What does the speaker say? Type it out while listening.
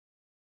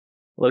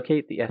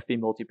Locate the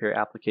FB-MultiPier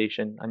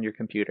application on your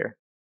computer.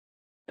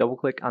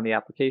 Double-click on the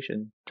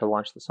application to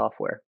launch the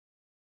software.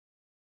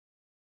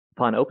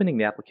 Upon opening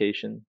the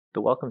application, the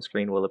welcome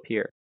screen will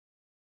appear.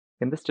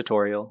 In this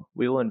tutorial,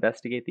 we will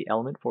investigate the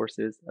element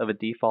forces of a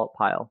default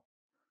pile.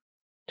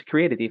 To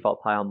create a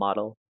default pile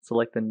model,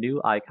 select the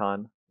new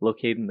icon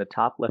located in the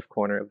top left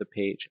corner of the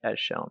page as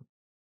shown.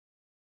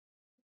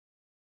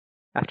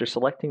 After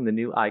selecting the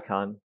new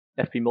icon,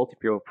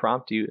 FB-MultiPier will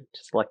prompt you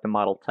to select the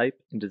model type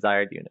and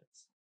desired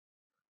units.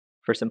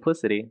 For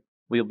simplicity,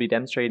 we will be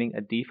demonstrating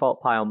a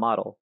default pile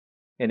model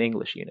in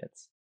English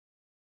units.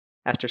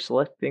 After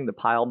selecting the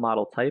pile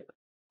model type,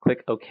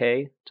 click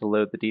OK to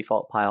load the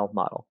default pile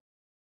model.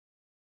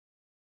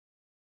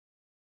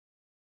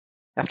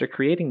 After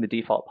creating the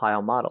default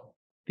pile model,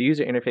 the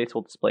user interface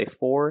will display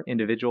 4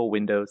 individual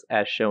windows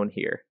as shown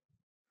here.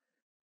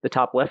 The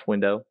top left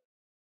window,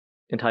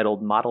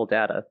 entitled Model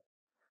Data,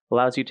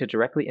 allows you to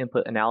directly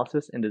input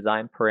analysis and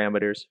design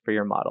parameters for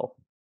your model.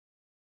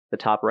 The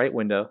top right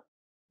window,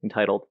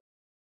 entitled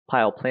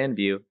Pile Plan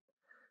View,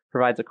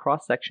 provides a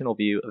cross-sectional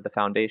view of the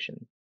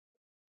foundation.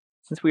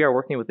 Since we are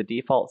working with the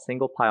default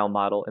single pile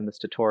model in this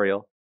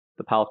tutorial,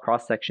 the pile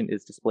cross-section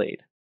is displayed.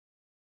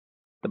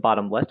 The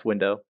bottom left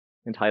window,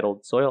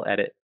 entitled Soil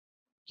Edit,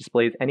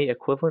 displays any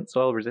equivalent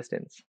soil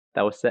resistance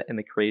that was set in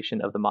the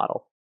creation of the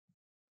model.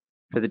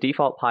 For the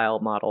default pile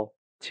model,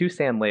 2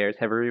 sand layers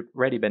have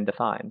already been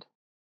defined.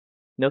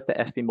 Note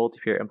that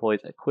FB-MultiPier employs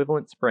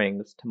equivalent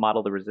springs to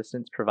model the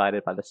resistance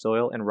provided by the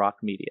soil and rock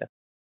media.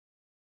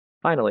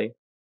 Finally,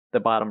 the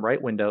bottom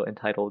right window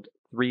entitled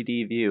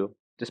 3D View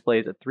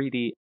displays a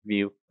 3D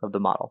view of the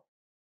model.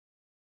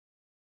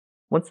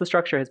 Once the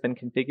structure has been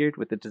configured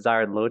with the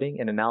desired loading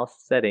and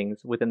analysis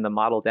settings within the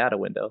model data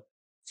window,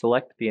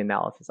 select the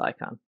analysis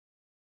icon.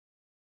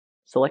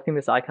 Selecting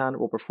this icon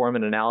will perform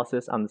an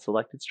analysis on the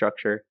selected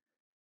structure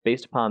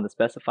based upon the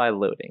specified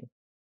loading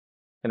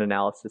and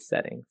analysis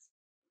settings.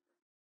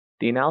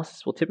 The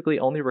analysis will typically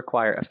only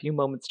require a few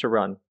moments to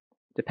run,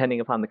 depending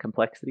upon the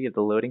complexity of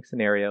the loading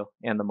scenario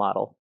and the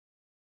model.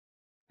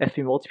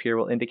 FB-MultiPier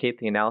will indicate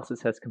the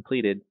analysis has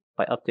completed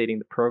by updating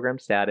the program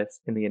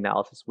status in the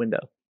analysis window.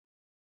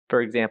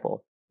 For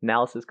example,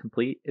 analysis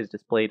complete is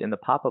displayed in the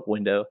pop-up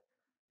window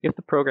if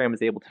the program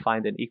is able to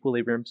find an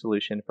equilibrium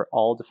solution for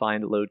all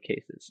defined load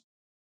cases.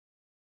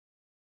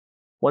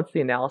 Once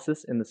the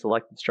analysis in the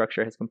selected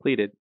structure has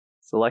completed,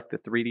 select the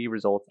 3D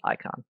results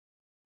icon.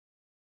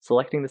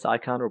 Selecting this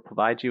icon will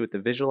provide you with the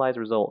visualized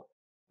result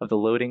of the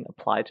loading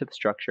applied to the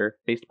structure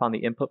based upon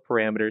the input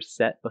parameters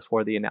set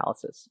before the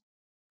analysis.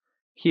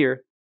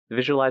 Here, the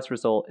visualized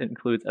result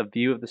includes a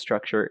view of the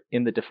structure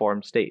in the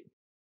deformed state.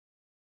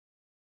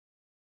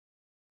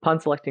 Upon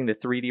selecting the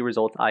 3D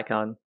results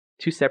icon,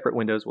 2 separate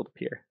windows will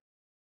appear.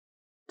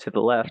 To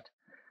the left,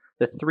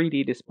 the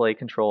 3D display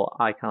control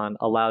icon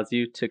allows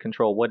you to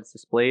control what is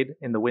displayed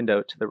in the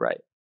window to the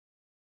right.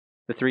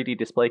 The 3D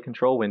display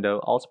control window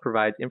also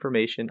provides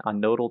information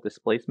on nodal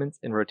displacements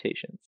and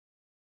rotations.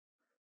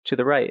 To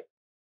the right,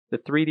 the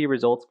 3D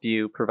results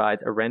view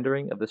provides a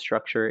rendering of the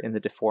structure in the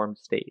deformed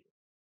state.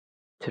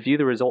 To view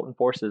the resultant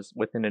forces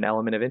within an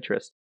element of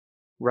interest,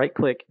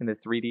 right-click in the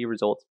 3D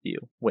results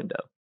view window.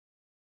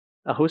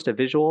 A host of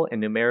visual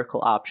and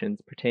numerical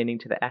options pertaining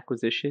to the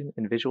acquisition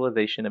and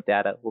visualization of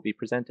data will be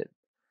presented.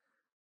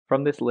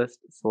 From this list,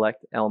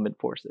 select Element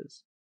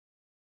Forces.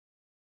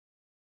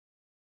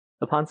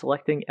 Upon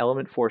selecting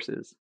Element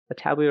Forces, a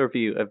tabular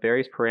view of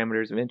various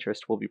parameters of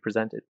interest will be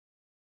presented.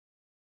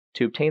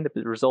 To obtain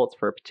the results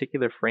for a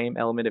particular frame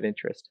element of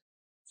interest,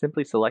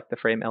 simply select the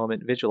frame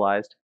element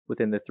visualized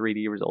within the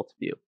 3D results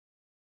view.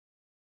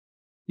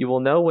 You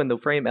will know when the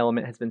frame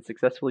element has been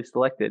successfully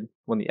selected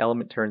when the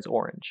element turns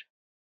orange.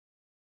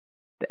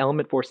 The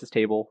element forces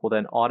table will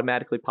then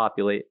automatically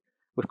populate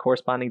with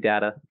corresponding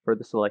data for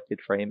the selected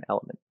frame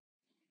element.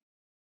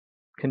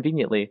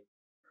 Conveniently,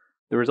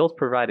 the results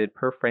provided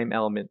per frame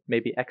element may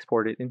be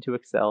exported into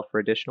Excel for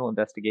additional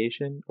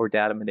investigation or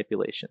data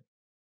manipulation.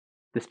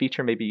 This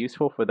feature may be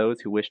useful for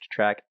those who wish to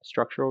track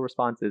structural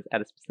responses at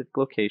a specific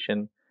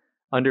location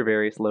under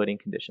various loading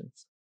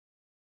conditions.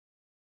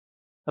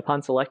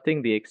 Upon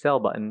selecting the Excel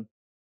button,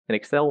 an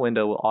Excel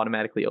window will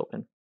automatically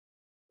open.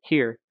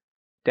 Here,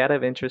 data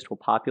of interest will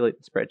populate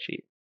the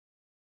spreadsheet.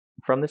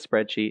 From the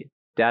spreadsheet,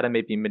 data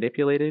may be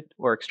manipulated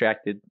or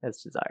extracted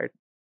as desired.